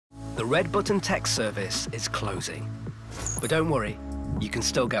The Red Button text service is closing. But don't worry, you can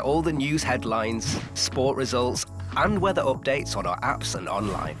still get all the news headlines, sport results, and weather updates on our apps and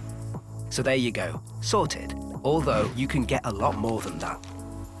online. So there you go, sorted. Although you can get a lot more than that.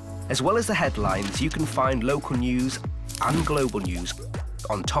 As well as the headlines, you can find local news and global news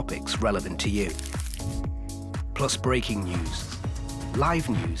on topics relevant to you. Plus breaking news, live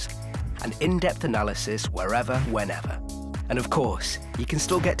news, and in-depth analysis wherever, whenever. And of course, you can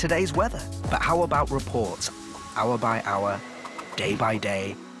still get today's weather. But how about reports, hour by hour, day by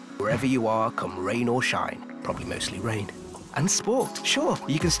day, wherever you are, come rain or shine, probably mostly rain. And sport, sure,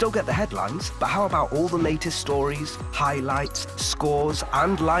 you can still get the headlines, but how about all the latest stories, highlights, scores,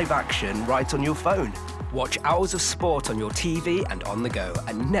 and live action right on your phone? Watch hours of sport on your TV and on the go,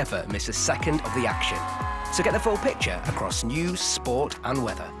 and never miss a second of the action. So get the full picture across news, sport, and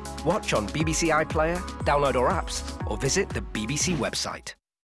weather. Watch on BBC iPlayer, download our apps, or visit the BBC website.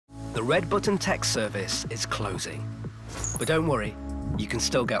 The Red Button text service is closing. But don't worry, you can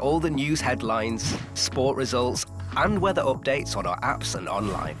still get all the news headlines, sport results, and weather updates on our apps and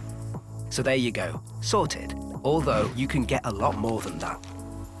online. So there you go, sorted. Although you can get a lot more than that.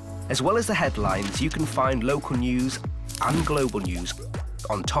 As well as the headlines, you can find local news and global news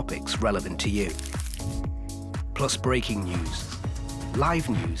on topics relevant to you. Plus breaking news, live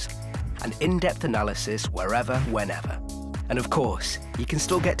news, and in-depth analysis wherever, whenever. And of course, you can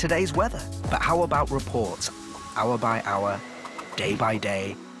still get today's weather. But how about reports, hour by hour, day by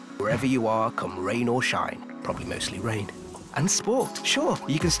day, wherever you are, come rain or shine, probably mostly rain. And sport, sure,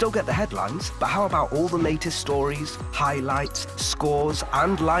 you can still get the headlines, but how about all the latest stories, highlights, scores,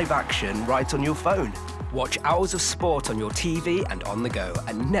 and live action right on your phone? Watch hours of sport on your TV and on the go,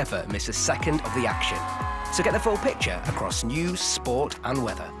 and never miss a second of the action. So get the full picture across news, sport, and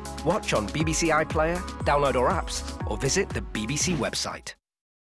weather. Watch on BBC iPlayer, download our apps, or visit the BBC website.